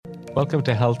Welcome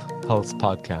to Health Pulse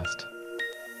Podcast.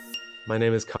 My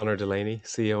name is Connor Delaney,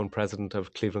 CEO and President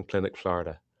of Cleveland Clinic,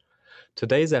 Florida.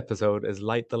 Today's episode is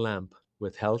Light the Lamp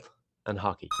with health and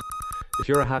hockey. If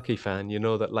you're a hockey fan, you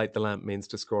know that light the lamp means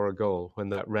to score a goal. When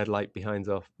that red light behind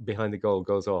the goal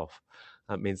goes off,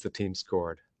 that means the team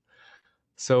scored.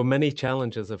 So many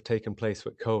challenges have taken place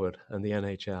with COVID and the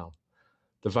NHL.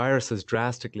 The virus has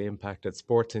drastically impacted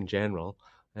sports in general,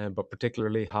 but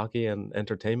particularly hockey and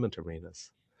entertainment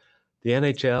arenas. The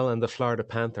NHL and the Florida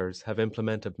Panthers have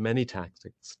implemented many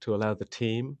tactics to allow the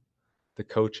team, the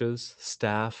coaches,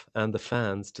 staff, and the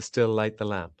fans to still light the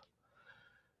lamp.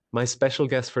 My special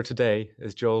guest for today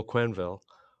is Joel Quenneville,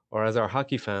 or as our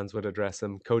hockey fans would address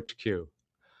him, Coach Q.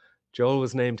 Joel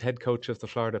was named head coach of the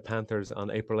Florida Panthers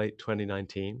on April 8,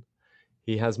 2019.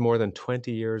 He has more than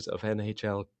 20 years of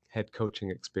NHL head coaching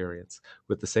experience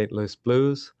with the St. Louis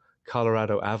Blues,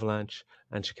 Colorado Avalanche,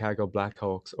 and Chicago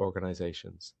Blackhawks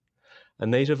organizations. A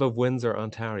native of Windsor,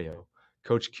 Ontario,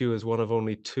 Coach Q is one of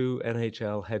only 2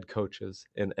 NHL head coaches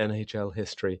in NHL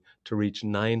history to reach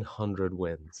 900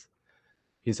 wins.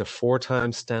 He's a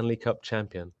 4-time Stanley Cup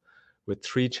champion with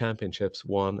 3 championships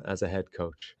won as a head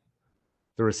coach.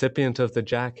 The recipient of the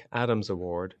Jack Adams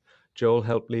Award, Joel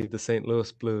helped lead the St.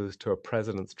 Louis Blues to a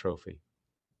President's Trophy.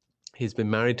 He's been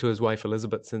married to his wife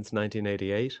Elizabeth since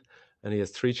 1988, and he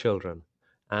has 3 children,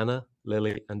 Anna,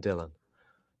 Lily, and Dylan.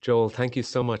 Joel, thank you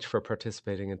so much for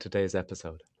participating in today's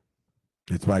episode.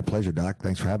 It's my pleasure, Doc.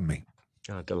 Thanks for having me.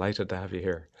 Delighted to have you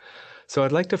here. So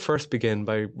I'd like to first begin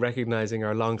by recognizing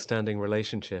our long-standing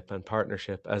relationship and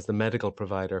partnership as the medical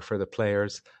provider for the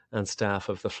players and staff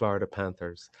of the Florida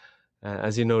Panthers.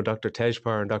 As you know, Dr.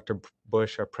 Tejpar and Dr.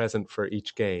 Bush are present for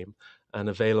each game and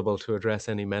available to address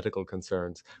any medical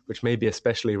concerns, which may be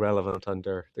especially relevant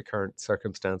under the current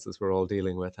circumstances we're all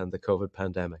dealing with and the COVID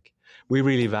pandemic. We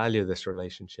really value this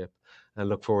relationship and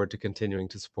look forward to continuing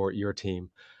to support your team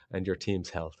and your team's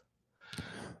health.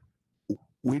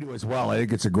 We do as well. I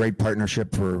think it's a great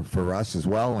partnership for us as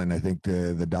well, and I think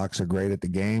the docs are great at the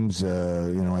games.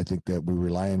 I think that we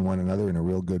rely on one another in a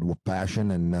real good fashion,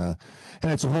 and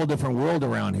it's a whole different world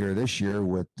around here this year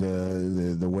with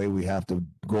the way we have to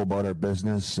go about our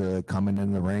business, coming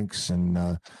in the rinks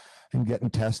and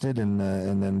getting tested, and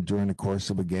then during the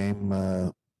course of a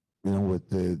game.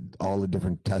 With all the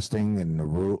different testing and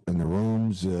the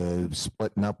rooms,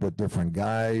 splitting up with different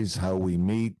guys, how we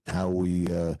meet, how we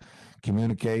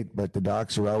communicate, but the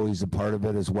docs are always a part of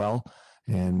it as well.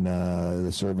 And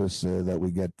the service that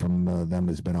we get from them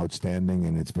has been outstanding,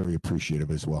 and it's very appreciative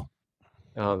as well.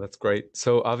 Oh, that's great.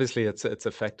 So obviously it's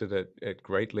affected it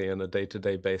greatly on a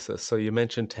day-to-day basis. So you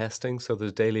mentioned testing, so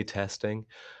there's daily testing,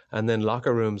 and then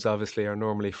locker rooms obviously are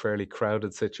normally fairly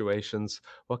crowded situations.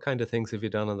 What kind of things have you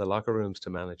done in the locker rooms to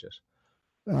manage it?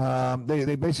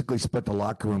 They basically split the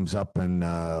locker rooms up, and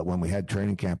when we had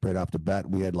training camp right off the bat,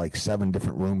 we had like 7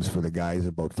 different rooms for the guys,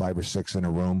 about 5 or 6 in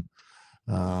a room.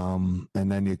 And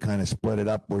then you kind of split it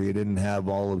up where you didn't have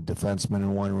all of defensemen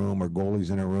in one room or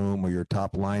goalies in a room or your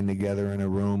top line together in a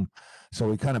room. So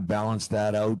we kind of balanced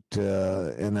that out.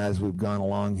 And as we've gone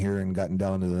along here and gotten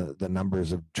down to the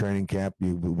numbers of training camp,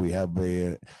 we have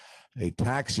a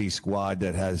taxi squad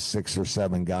that has 6 or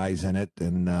 7 guys in it,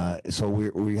 and so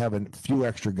we have a few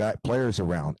extra players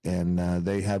around, and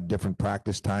they have different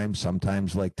practice times.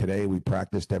 Sometimes, like today, we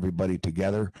practiced everybody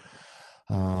together.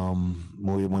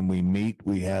 When we meet,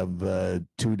 we have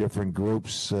 2 different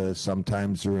groups.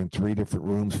 Sometimes they're in 3 different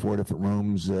rooms, 4 different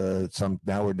rooms.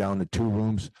 Now we're down to 2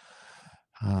 rooms.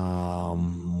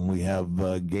 We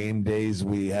have game days.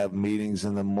 We have meetings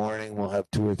in the morning. We'll have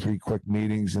 2 or 3 quick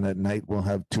meetings, and at night we'll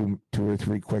have 2 or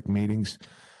 3 quick meetings.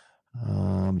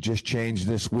 Just changed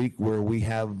this week where we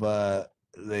have the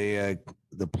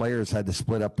players had to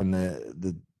split up in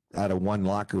the out of one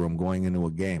locker room going into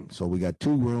a game. So we got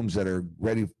 2 rooms that are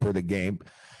ready for the game,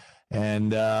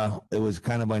 and it was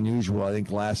kind of unusual. I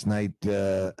think last night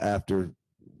after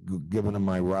giving them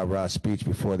my rah-rah speech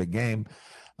before the game,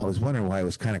 I was wondering why it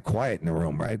was kind of quiet in the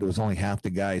room, right? It was only half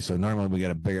the guys, so normally we got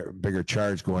a bigger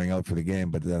charge going out for the game.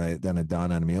 But then it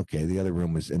dawned on me, okay, the other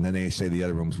room was, and then they say the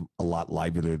other room's a lot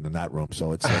livelier than that room.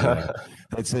 So it's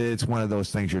it's one of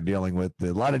those things you're dealing with. A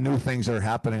lot of new things are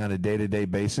happening on a day-to-day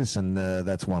basis, and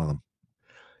that's one of them.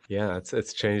 Yeah,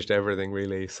 it's changed everything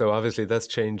really. So obviously that's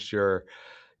changed your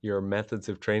methods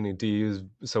of training.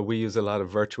 We use a lot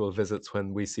of virtual visits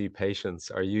when we see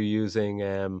patients. Are you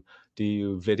using do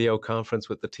you video conference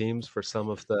with the teams for some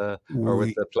of the, or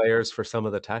with the players for some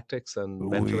of the tactics and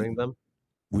mentoring them?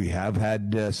 We have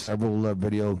had several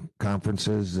video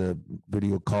conferences,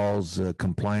 video calls,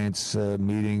 compliance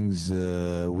meetings.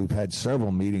 We've had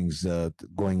several meetings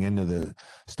going into the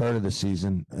start of the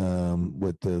season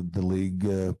with the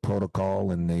league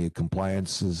protocol and the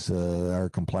compliances. Our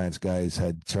compliance guys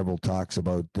had several talks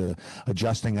about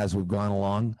adjusting as we've gone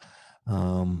along.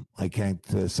 I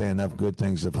can't say enough good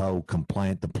things of how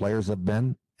compliant the players have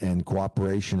been, and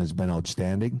cooperation has been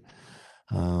outstanding.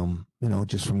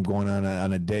 Just from going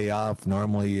on a day off.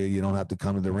 Normally, you don't have to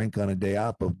come to the rink on a day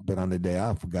off, but on the day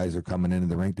off, guys are coming into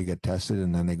the rink to get tested,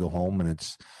 and then they go home, and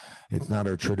it's not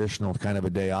a traditional kind of a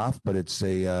day off, but it's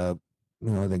a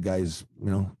the guys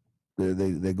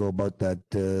they go about that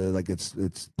like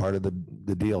it's part of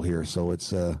the deal here. So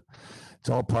it's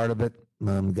all part of it.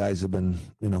 Guys have been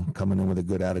coming in with a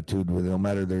good attitude. No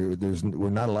matter we're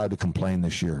not allowed to complain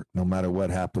this year. No matter what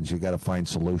happens, you got to find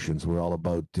solutions. We're all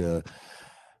about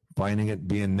finding it,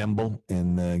 being nimble,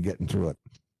 and getting through it.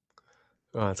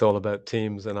 It's all about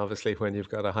teams, and obviously, when you've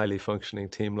got a highly functioning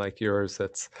team like yours,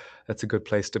 that's a good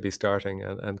place to be starting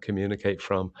and communicate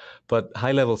from. But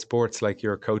high-level sports like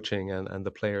you're coaching and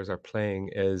the players are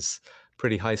playing is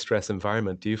pretty high-stress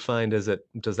environment. Do you find does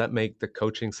that make the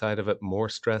coaching side of it more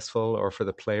stressful, or for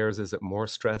the players, is it more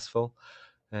stressful?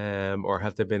 Or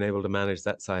have they been able to manage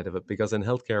that side of it? Because in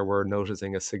healthcare, we're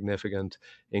noticing a significant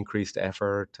increased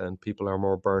effort, and people are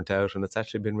more burnt out, and it's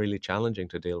actually been really challenging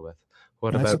to deal with.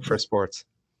 What That's about for sports?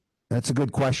 That's a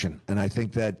good question, and I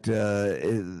think that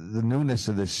the newness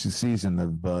of this season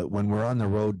of when we're on the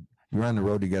road, you're on the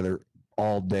road together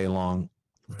all day long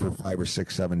for 5 or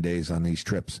 6, 7 days on these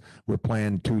trips. We're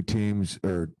playing two teams,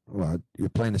 or you're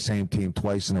playing the same team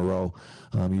twice in a row.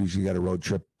 Usually, you got a road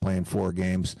trip playing 4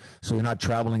 games, so you're not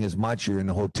traveling as much. You're in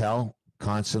the hotel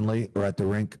constantly, or at the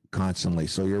rink constantly.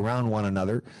 So you're around one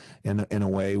another in a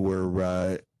way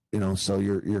where so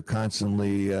you're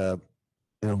constantly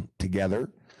together,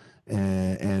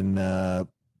 and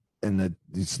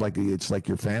it's like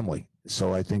your family.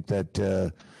 So I think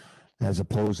that as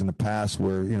opposed in the past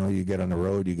where you get on the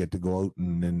road, you get to go out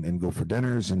and go for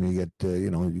dinners, and you get you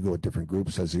go with different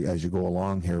groups as you go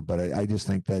along here. But I just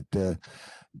think that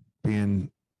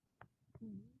being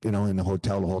in the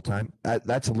hotel the whole time,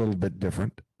 that's a little bit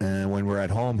different. And when we're at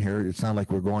home here, it's not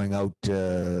like we're going out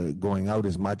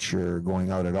as much or going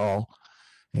out at all.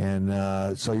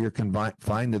 And so you're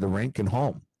confined to the rink and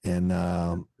home. And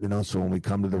so when we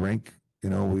come to the rink,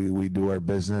 we do our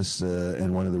business.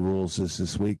 And one of the rules is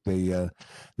this week they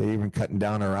even cutting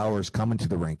down our hours coming to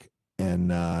the rink,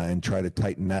 and try to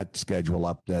tighten that schedule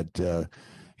up. That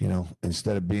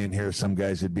instead of being here, some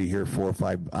guys would be here 4 or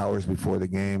 5 hours before the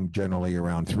game, generally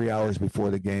around 3 hours before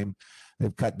the game.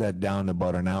 They've cut that down to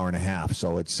about an hour and a half.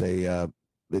 So it's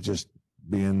just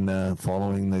being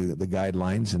following the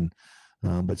guidelines. And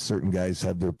but certain guys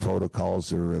have their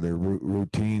protocols or their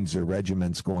routines or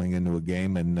regiments going into a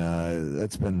game, and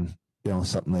that's been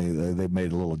something they've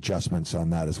made a little adjustments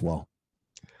on that as well.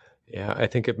 Yeah, I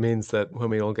think it means that when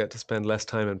we all get to spend less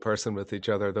time in person with each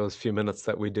other, those few minutes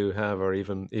that we do have are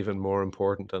even more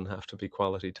important and have to be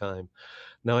quality time.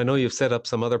 Now, I know you've set up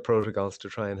some other protocols to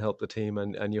try and help the team,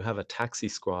 and you have a taxi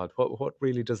squad. What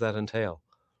really does that entail?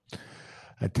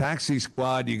 A taxi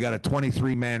squad, you got a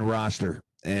 23-man roster.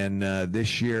 And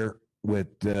this year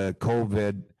with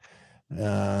COVID,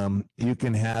 you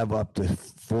can have up to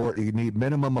 4. You need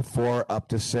minimum of 4, up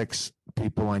to 6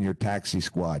 people on your taxi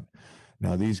squad.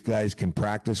 Now these guys can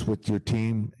practice with your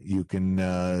team. You can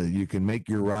make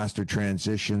your roster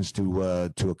transitions to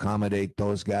accommodate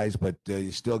those guys, but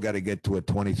you still got to get to a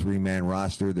 23-man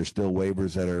roster. There's still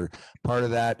waivers that are part of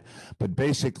that. But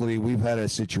basically, we've had a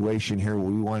situation here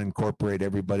where we want to incorporate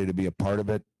everybody to be a part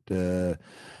of it.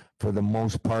 For the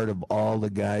most part of all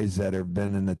the guys that have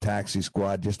been in the taxi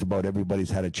squad, just about everybody's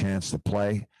had a chance to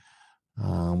play.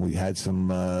 We had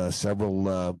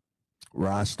several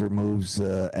roster moves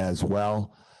as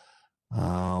well.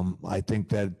 I think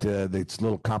that it's a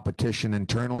little competition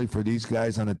internally for these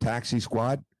guys on the taxi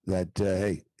squad that,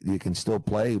 hey, you can still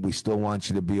play. We still want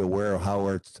you to be aware of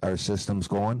how our system's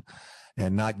going,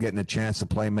 and not getting a chance to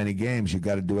play many games. You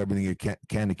got to do everything you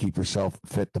can to keep yourself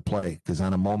fit to play, because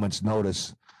on a moment's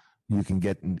notice, you can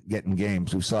get in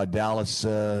games. We saw Dallas.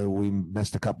 We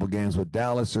missed a couple of games with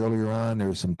Dallas earlier on. There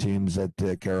were some teams at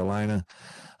Carolina.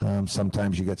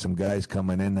 Sometimes you get some guys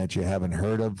coming in that you haven't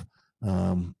heard of.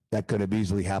 That could have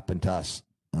easily happened to us.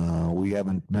 We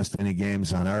haven't missed any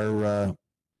games on our,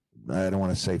 I don't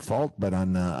want to say fault, but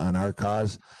on our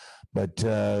cause. But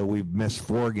we've missed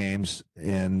 4 games,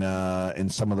 and in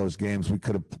some of those games, we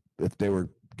could have, if they were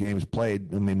games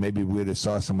played, I mean, maybe we would have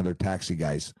saw some of their taxi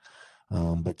guys.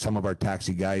 But some of our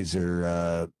taxi guys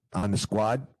are on the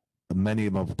squad, many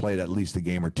of them have played at least a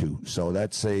game or two. So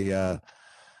that's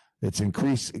it's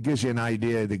increased. It gives you an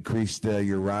idea. It increased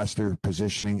your roster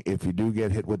positioning if you do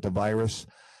get hit with the virus,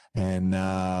 and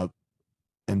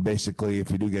basically if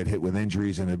you do get hit with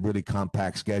injuries and a really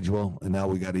compact schedule. And now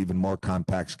we got even more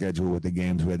compact schedule with the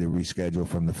games we had to reschedule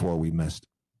from the 4 we missed.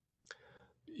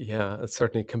 Yeah, it's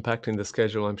certainly compacting the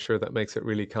schedule. I'm sure that makes it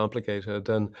really complicated.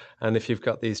 And if you've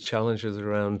got these challenges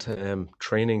around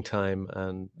training time,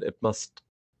 and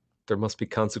there must be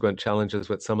consequent challenges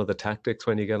with some of the tactics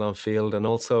when you get on field. And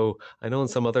also, I know in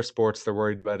some other sports they're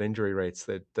worried about injury rates,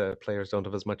 that the players don't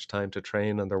have as much time to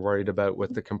train, and they're worried about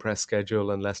with the compressed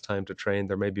schedule and less time to train,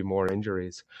 there may be more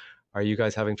injuries. Are you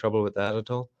guys having trouble with that at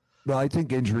all? Well, I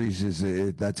think injuries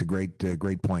that's a great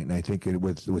point, and I think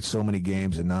with so many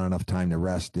games and not enough time to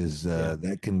rest is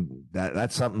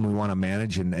that's something we want to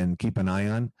manage and keep an eye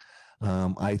on.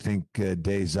 I think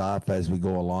days off as we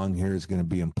go along here is going to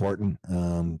be important.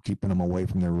 Keeping them away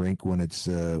from the rink when it's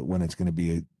going to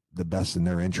be the best in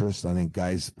their interest. I think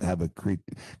guys have a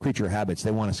creature habits.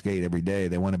 They want to skate every day.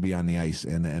 They want to be on the ice,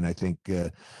 and I think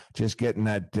just getting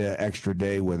that extra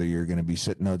day, whether you're going to be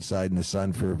sitting outside in the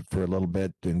sun for a little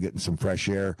bit and getting some fresh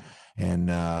air, and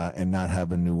not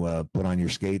having to put on your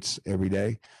skates every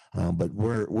day. But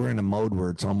we're in a mode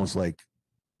where it's almost like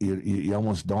you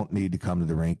almost don't need to come to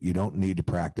the rink. You don't need to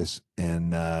practice,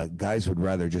 and guys would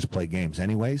rather just play games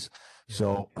anyways.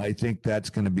 So I think that's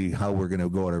going to be how we're going to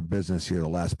go at our business here the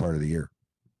last part of the year.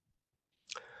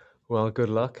 Well, good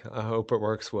luck. I hope it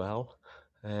works well.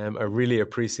 I really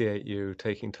appreciate you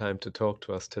taking time to talk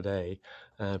to us today,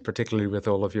 particularly with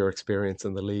all of your experience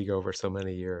in the league over so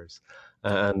many years.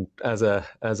 And as a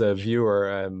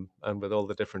viewer, and with all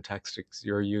the different tactics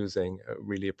you're using, I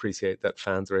really appreciate that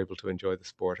fans are able to enjoy the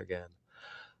sport again.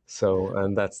 So,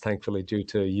 and that's thankfully due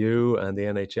to you and the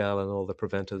NHL and all the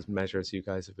preventive measures you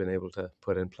guys have been able to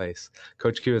put in place.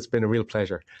 Coach Q, it's been a real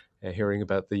pleasure hearing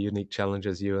about the unique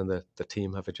challenges you and the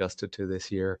team have adjusted to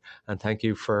this year. And thank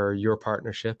you for your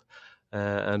partnership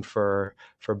and for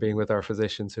being with our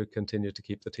physicians who continue to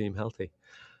keep the team healthy.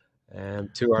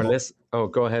 To our list, oh,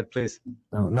 go ahead, please.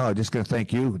 No, just going to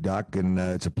thank you, Doc, and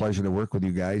it's a pleasure to work with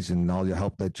you guys and all your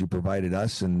help that you provided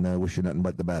us, and wish you nothing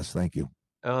but the best. Thank you.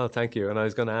 Oh, thank you. And I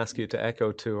was going to ask you to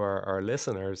echo to our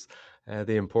listeners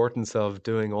the importance of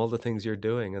doing all the things you're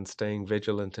doing and staying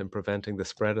vigilant in preventing the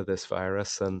spread of this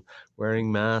virus and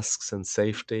wearing masks and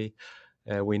safety.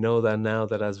 We know that now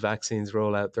that as vaccines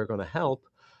roll out, they're going to help.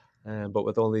 But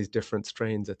with all these different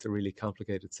strains, it's a really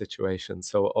complicated situation.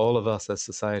 So all of us as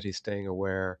society staying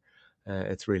aware,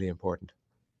 it's really important.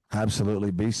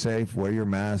 Absolutely. Be safe. Wear your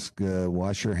mask.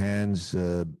 Wash your hands.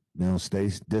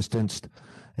 Stay distanced.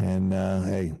 And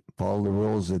hey, follow the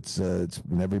rules. It's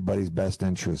in everybody's best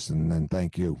interest. And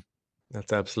thank you.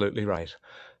 That's absolutely right.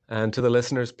 And to the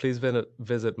listeners, please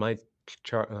visit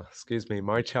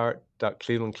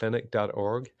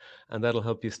mychart.clevelandclinic.org, and that'll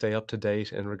help you stay up to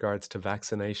date in regards to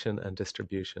vaccination and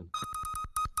distribution.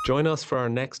 Join us for our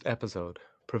next episode,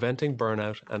 Preventing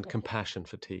Burnout and Compassion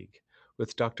Fatigue,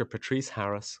 with Dr. Patrice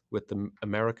Harris with the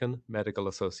American Medical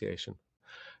Association.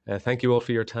 Thank you all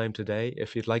for your time today.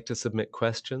 If you'd like to submit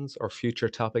questions or future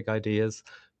topic ideas,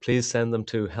 please send them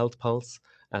to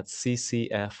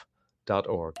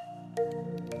healthpulse@ccf.org.